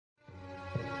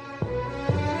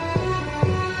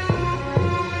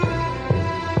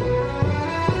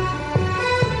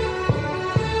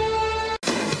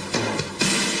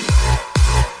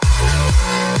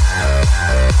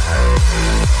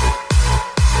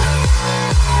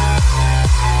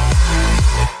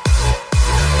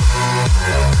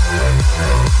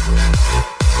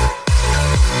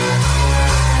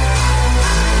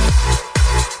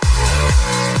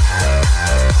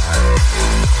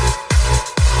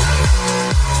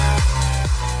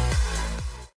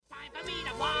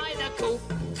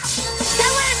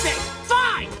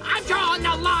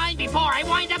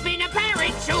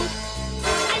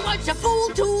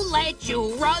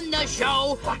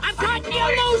go. I've got you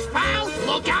loose, pal.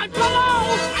 Look out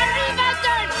below.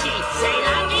 Arrivederci. Say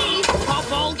la vie.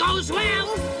 Hope all goes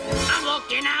well. I'm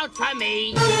looking out for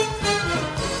me.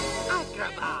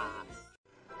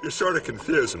 You're sort of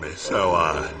confusing me, so,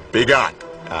 be gone.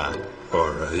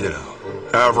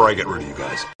 However I get rid of you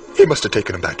guys. He must have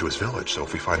taken him back to his village, so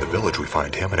if we find the village, we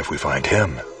find him, and if we find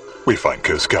him, we find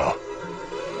Cusco.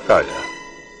 Oh, yeah.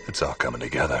 It's all coming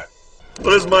together.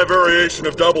 This is my variation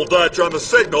of double dutch on the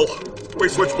signal. We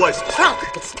switch places.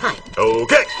 Rujk, it's time.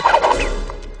 Okay.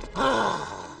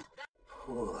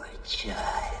 Poor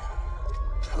child.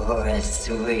 Poor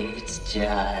sweet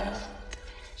child.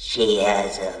 She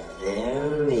has a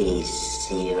very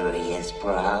serious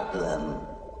problem.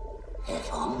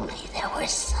 If only there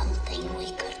was something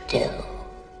we could do.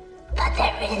 But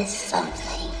there is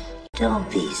something. Don't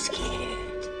be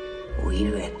scared.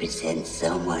 We represent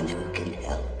someone who can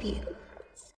help you.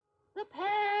 The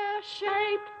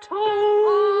pear-shaped toad.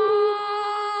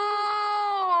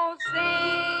 Oh,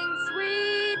 sing,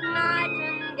 sweet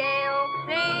nightingale.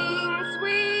 Sing,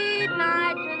 sweet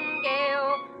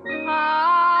nightingale.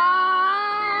 High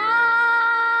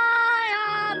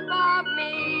above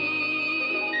me.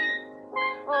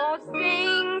 Oh,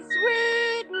 sing,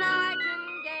 sweet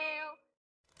nightingale.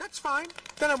 That's fine.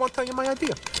 Then I won't tell you my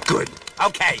idea. Good.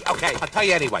 Okay. I'll tell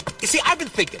you anyway. You see, I've been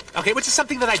thinking, which is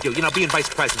something that I do, being vice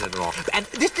president and all. And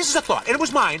this is a thought, and it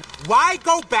was mine. Why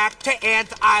go back to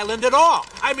Ant Island at all?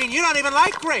 I mean, you don't even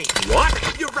like grain.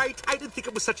 What? You're right. I didn't think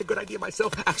it was such a good idea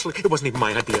myself. Actually, it wasn't even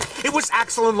my idea. It was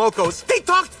Axel and Loco's. They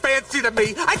talked fancy to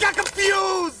me. I got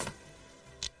confused.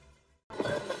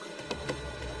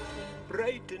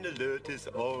 Bright and alert as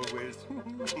always.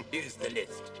 Here's the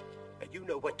list. You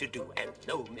know what to do and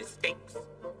no mistakes.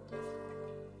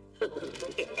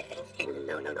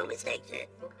 No mistakes.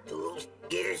 Tools,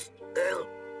 gears, girl,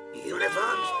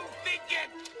 uniforms.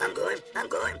 I'm going.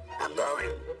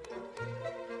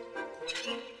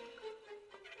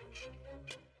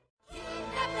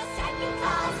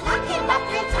 Lock him up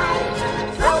real tight.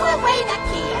 Throw away the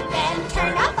key and then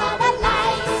turn off all the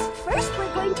lights. First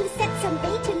we're going to set some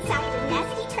bait inside a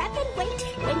nasty trap and wait.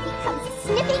 When he comes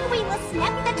sniffing, we will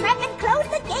snap the trap and close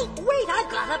the gate. Wait, I've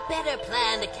got a better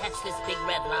plan to catch this big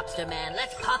red lobster man.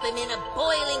 Let's pop him in a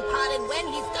boiling pot, and when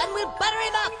he's done, we'll butter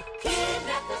him up.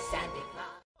 Kidnap the Santa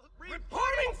Claus.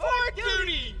 Reporting for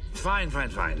duty. Fine.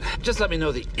 Just let me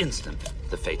know the instant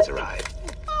the fates arrive.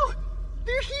 Oh,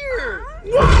 they're here.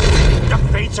 What? The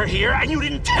fates are here, and you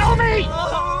didn't tell me?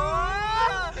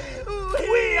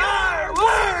 We are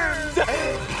worms.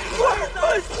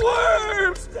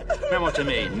 Worms.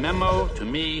 Memo to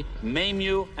me, maim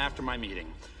you after my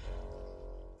meeting.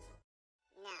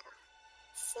 No.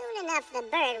 Soon enough the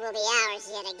bird will be ours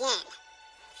yet again.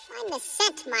 Find the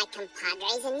scent, my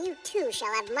compadres, and you too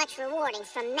shall have much rewarding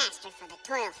from Master for the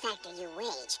toil factor you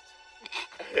wage.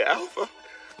 Hey, Alpha,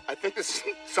 I think there's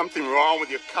something wrong with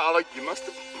your collar. You must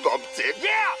have bumped it.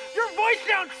 Yeah, your voice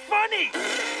sounds funny.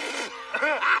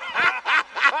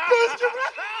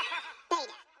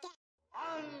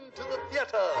 On to the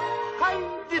theater. Hi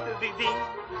diddly dee.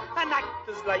 An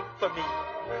actor's life for me.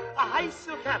 A high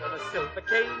silk hat and a silver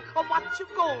cane. A watch of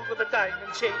gold with a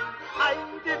diamond chain. Hi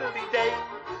diddly day.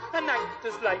 An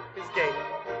actor's life is gay.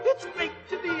 It's great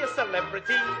to be a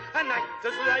celebrity. An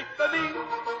actor's life for me.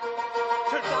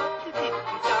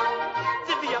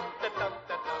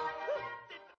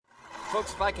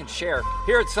 Folks, if I can share,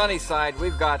 here at Sunnyside,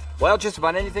 we've got, well, just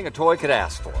about anything a toy could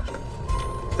ask for.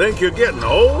 Think you're getting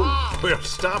old? Well,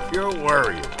 stop your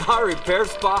worrying. Our repair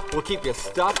spa will keep you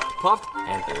stuffed, puffed,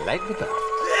 and lightened up.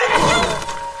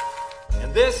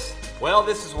 And this, well,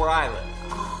 this is where I live.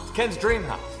 It's Ken's dream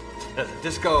house. It has a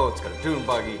disco, it's got a dune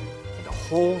buggy, and a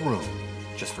whole room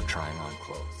just for trying on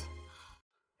clothes.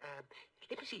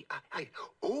 Let me see.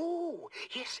 Oh,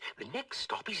 yes, the next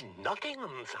stop is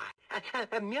Nottinghamshire.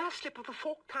 A mere slip of the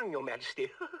forked tongue, Your Majesty.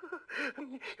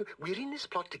 We're in this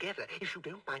plot together, if you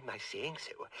don't mind my saying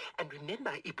so. And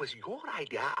remember, it was your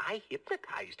idea. I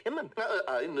hypnotized him and...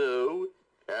 I know.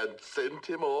 And sent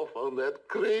him off on that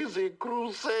crazy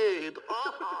crusade.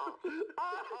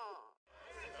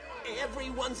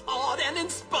 Everyone's awed and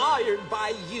inspired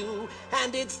by you,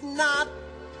 and it's not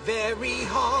very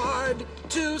hard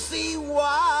to see why.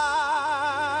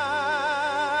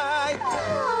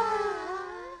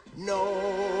 No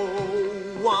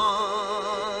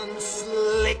one's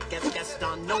slick as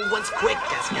Gaston, no one's quick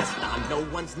as Gaston, no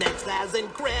one's next as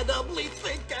incredibly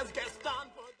thick as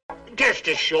Gaston. Just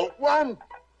a short one.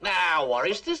 Now,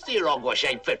 Warris, this dear hogwash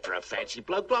ain't fit for a fancy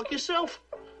bloke like yourself.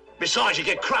 Besides, you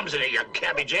get crumbs in it, you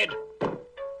cabbage head.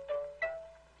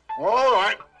 All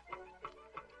right.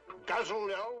 Guzzle,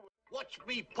 Watch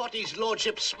me pot his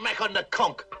lordship smack on the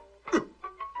conch.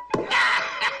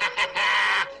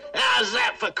 How's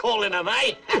that for calling him,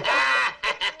 eh?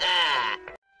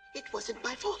 It wasn't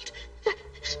my fault.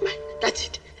 That's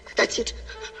it. That's it.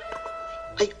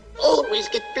 I always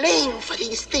get blamed for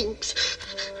these things.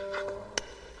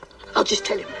 I'll just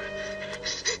tell him.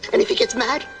 And if he gets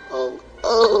mad, I'll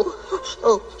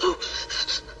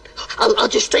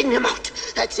just straighten him out.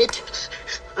 That's it.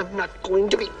 I'm not going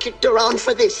to be kicked around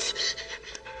for this.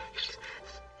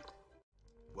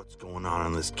 What's going on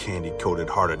in this candy-coated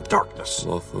heart of darkness?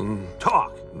 Nothing.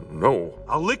 Talk! No.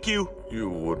 I'll lick you. You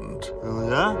wouldn't. Oh,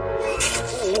 yeah?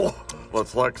 Oh,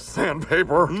 that's like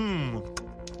sandpaper.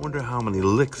 Wonder how many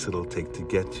licks it'll take to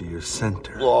get to your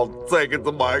center. I'll take it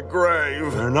to my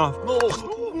grave. Fair enough.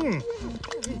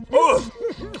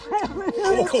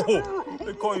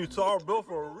 They call you Sour Bill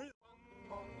for a reason.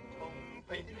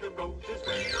 Painting the roses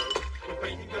red, we're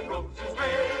painting the roses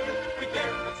red. We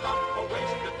dare not stop or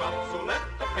waste a drop, so let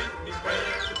the paint be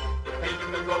spread. We're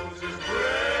painting the roses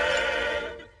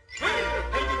red. We're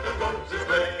painting the roses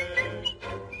red.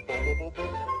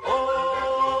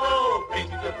 Oh,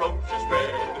 painting the roses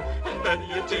red, and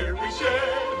many a tear we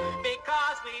shed,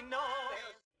 because we know.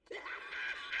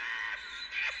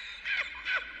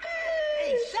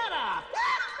 Hey, shut up!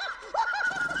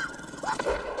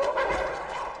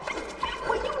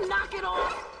 Will you knock it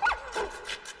off?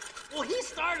 Well, he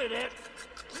started it.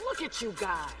 Look at you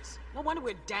guys. No wonder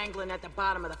we're dangling at the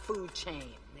bottom of the food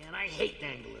chain. Man, I hate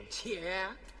dangling.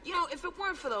 Yeah? You know, if it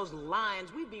weren't for those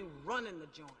lions, we'd be running the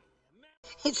joint.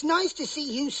 It's nice to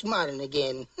see you smiling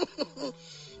again.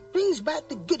 Brings back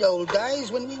the good old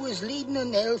days when we was leading a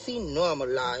healthy, normal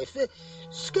life.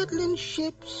 Scuttling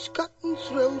ships, cutting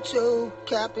throats. Oh,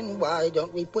 Captain, why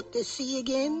don't we put to sea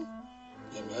again?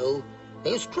 You know,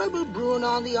 there's trouble brewing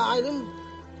on the island.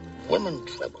 Women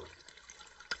trouble.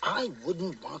 I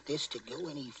wouldn't want this to go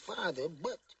any farther,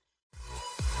 but...